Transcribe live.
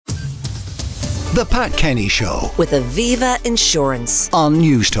The Pat Kenny Show with Aviva Insurance on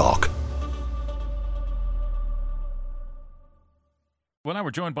News Talk. Well, now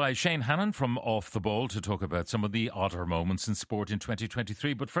we're joined by Shane Hannon from Off the Ball to talk about some of the odder moments in sport in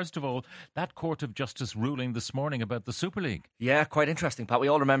 2023. But first of all, that Court of Justice ruling this morning about the Super League. Yeah, quite interesting, Pat. We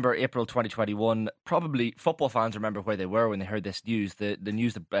all remember April 2021. Probably football fans remember where they were when they heard this news. The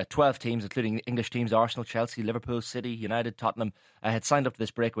news that 12 teams, including English teams, Arsenal, Chelsea, Liverpool, City, United, Tottenham, had signed up to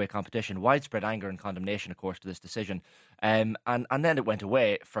this breakaway competition. Widespread anger and condemnation, of course, to this decision. And then it went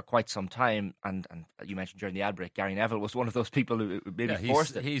away for quite some time. And you mentioned during the ad break, Gary Neville was one of those people who maybe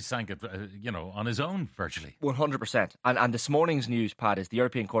forced it. He sank it, on his own virtually. 100%. And this morning's news, Pat, is the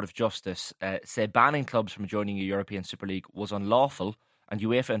European Court of Justice said banning clubs from joining a European Super League was unlawful, and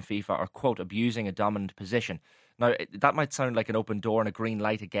UEFA and FIFA are, quote, abusing a dominant position. Now, that might sound like an open door and a green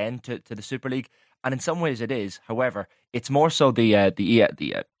light again to the Super League, and in some ways it is. However, it's more so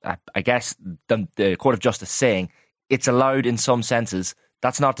the Court of Justice saying it's allowed in some senses.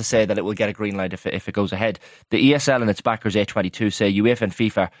 That's not to say that it will get a green light if it goes ahead. The ESL and its backers A22 say UEFA and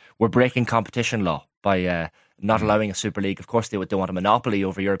FIFA were breaking competition law by not allowing a Super League. Of course, they want a monopoly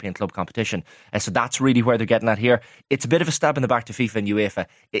over European club competition. So that's really where they're getting at here. It's a bit of a stab in the back to FIFA and UEFA.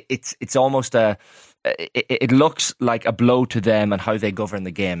 It's almost it looks like a blow to them and how they govern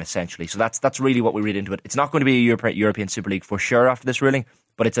the game, essentially. So that's really what we read into it. It's not going to be a European Super League for sure after this ruling,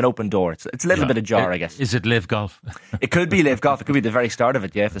 but it's an open door. It's a little bit ajar, I guess. Is it Live Golf? It could be Live Golf. It could be the very start of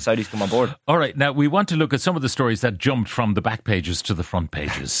it, if the Saudis come on board. All right, now we want to look at some of the stories that jumped from the back pages to the front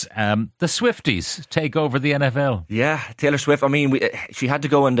pages. The Swifties take over the NFL. Yeah, Taylor Swift. I mean, she had to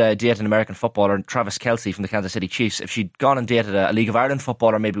go and date an American footballer, Travis Kelce from the Kansas City Chiefs. If she'd gone and dated a League of Ireland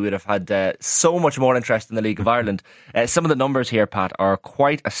footballer, maybe we'd have had so much more interest in the League of Ireland. Some of the numbers here, Pat, are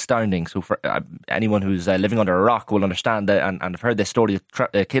quite astounding. So for anyone who's living under a rock will understand and have heard this story.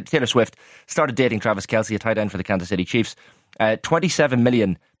 Taylor Swift started dating Travis Kelce, a tight end for the Kansas City Chiefs. 27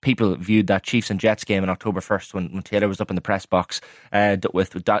 million people viewed that Chiefs and Jets game on October 1st when Taylor was up in the press box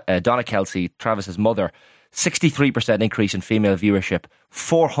with Donna Kelce, Travis's mother. 63% increase in female viewership,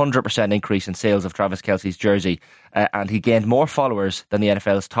 400% increase in sales of Travis Kelce's jersey, and he gained more followers than the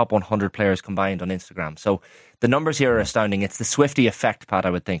NFL's top 100 players combined on Instagram. So the numbers here are astounding. It's the Swiftie effect, Pat,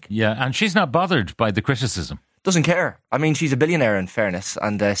 I would think. Yeah, and she's not bothered by the criticism. Doesn't care. I mean, she's a billionaire in fairness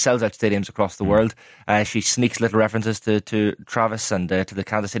and sells out stadiums across the world. She sneaks little references to Travis and to the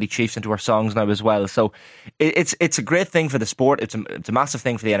Kansas City Chiefs into her songs now as well. So it's a great thing for the sport. It's a massive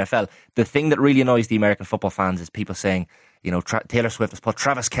thing for the NFL. The thing that really annoys the American football fans is people saying, Taylor Swift has put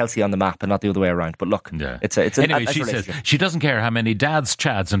Travis Kelce on the map and not the other way around. But look, anyway, she says she doesn't care how many dads,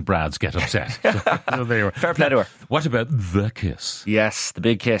 chads and brads get upset. So there you are. Fair play to her. What about the kiss? Yes, the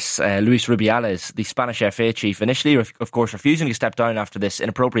big kiss. Luis Rubialies, the Spanish FA chief, initially, of course, refusing to step down after this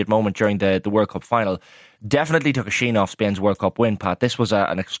inappropriate moment during the World Cup final. Definitely took a sheen off Spain's World Cup win, Pat. This was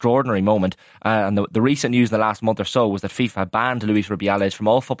an extraordinary moment. And the recent news in the last month or so was that FIFA banned Luis Rubiales from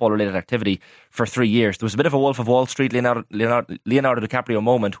all football-related activity for 3 years. There was a bit of a Wolf of Wall Street, Leonardo DiCaprio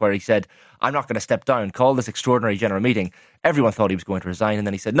moment where he said, I'm not going to step down, called this extraordinary general meeting. Everyone thought he was going to resign, and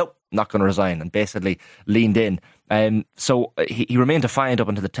then he said, nope, not going to resign, and basically leaned in. So he remained defiant up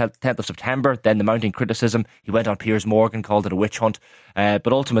until the 10th of September, then the mounting criticism. He went on Piers Morgan, called it a witch hunt,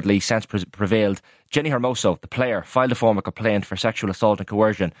 but ultimately sense prevailed. Jenny Hermoso, the player, filed a formal complaint for sexual assault and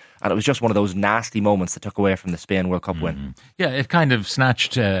coercion, and it was just one of those nasty moments that took away from the Spain World Cup win. Yeah, it kind of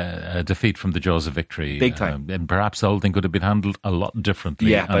snatched a defeat from the jaws of victory. Big time. And perhaps the whole thing could have been handled a lot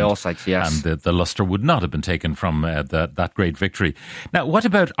differently. Yeah, by all sides, yes. And the lustre would not have been taken from that great victory. Now, what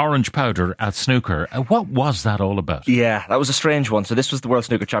about orange powder at snooker? What was that all about? Yeah, that was a strange one. So this was the World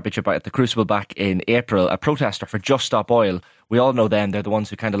Snooker Championship at the Crucible back in April. A protester for Just Stop Oil, we all know them, they're the ones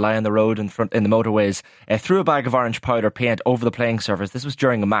who kind of lie on the road in the motorways, threw a bag of orange powder paint over the playing surface. This was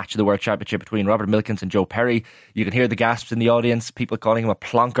during a match of the World Championship between Robert Milkins and Joe Perry. You can hear the gasps in the audience, people calling him a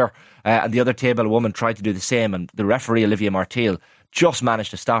plonker. And the other table, a woman tried to do the same, and the referee, Olivia Martil, just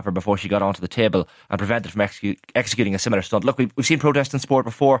managed to stop her before she got onto the table and prevent her from executing a similar stunt. Look, we've seen protests in sport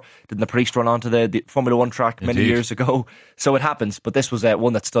before. Didn't the priest run onto the Formula 1 track many years ago? So it happens, but this was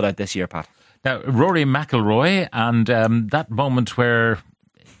one that stood out this year, Pat. Now, Rory McIlroy and that moment where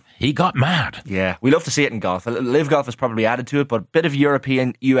he got mad. Yeah, we love to see it in golf. Live Golf has probably added to it, but a bit of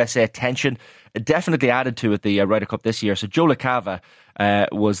European USA tension. definitely added to it, the Ryder Cup this year. So Joe LaCava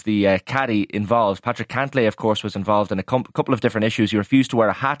was the caddy involved. Patrick Cantlay, of course, was involved in a couple of different issues. He refused to wear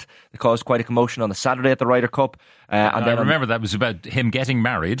a hat that caused quite a commotion on the Saturday at the Ryder Cup. And I remember that was about him getting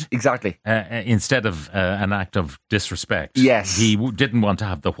married. Exactly. Instead of an act of disrespect. Yes. He didn't want to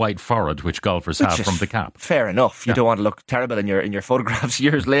have the white forehead which golfers have from the cap. Fair enough. You don't want to look terrible in your photographs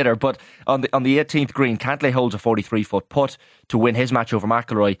years later. But on the 18th green, Cantlay holds a 43-foot putt to win his match over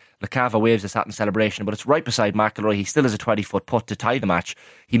McIlroy. LaCava waves his hat in celebration, but it's right beside McIlroy. He still has a 20-foot putt to tie the match.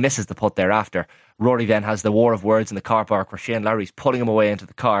 He misses the putt thereafter. Rory then has the war of words in the car park where Shane Lowry's pulling him away into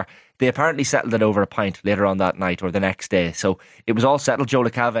the car. They apparently settled it over a pint later on that night or the next day. So it was all settled. Joe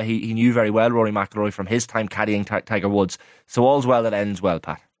LaCava, he knew very well Rory McIlroy from his time caddying Tiger Woods. So all's well that ends well,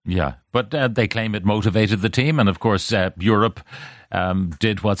 Pat. Yeah, but they claim it motivated the team, and of course Europe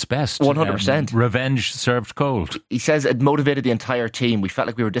did what's best. 100%. Revenge served cold. He says it motivated the entire team. We felt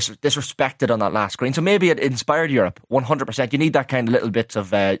like we were disrespected on that last green. So maybe it inspired Europe, 100%. You need that kind of little bits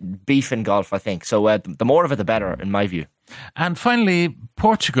of beef in golf, I think. So the more of it, the better, in my view. And finally,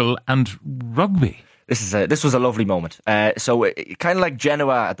 Portugal and rugby. This was a lovely moment. So kind of like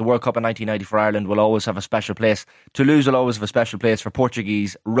Genoa at the World Cup in 1990 for Ireland will always have a special place. Toulouse will always have a special place for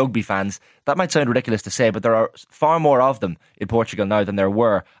Portuguese rugby fans. That might sound ridiculous to say, but there are far more of them in Portugal now than there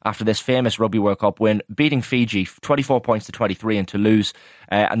were after this famous Rugby World Cup win, beating Fiji 24 points to 23 in Toulouse.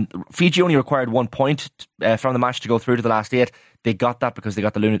 And Fiji only required 1 point from the match to go through to the last 8. They got that because they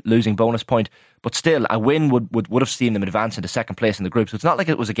got the losing bonus point. But still, a win would have seen them advance into second place in the group. So it's not like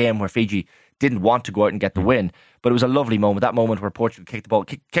it was a game where Fiji didn't want to go out and get the win. But it was a lovely moment. That moment where Portugal kicked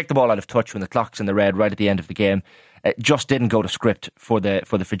the ball out of touch when the clock's in the red right at the end of the game. It just didn't go to script for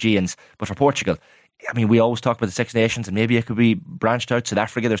the Fijians. But for Portugal, I mean, we always talk about the Six Nations, and maybe it could be branched out. South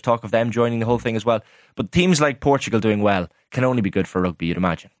Africa, there's talk of them joining the whole thing as well. But teams like Portugal doing well can only be good for rugby, you'd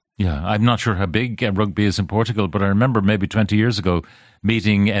imagine. Yeah, I'm not sure how big rugby is in Portugal, but I remember maybe 20 years ago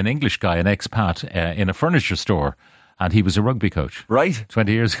meeting an English guy, an expat, in a furniture store, and he was a rugby coach. Right.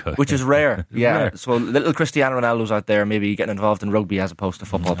 20 years ago. Which is rare. Yeah. Rare. So little Cristiano Ronaldo's out there maybe getting involved in rugby as opposed to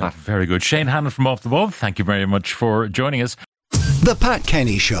football, Pat. Very good. Shane Hannon from Off the Ball, thank you very much for joining us. The Pat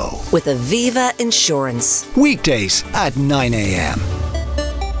Kenny Show. With Aviva Insurance. Weekdays at 9 a.m.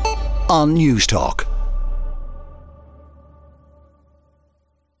 on News Talk.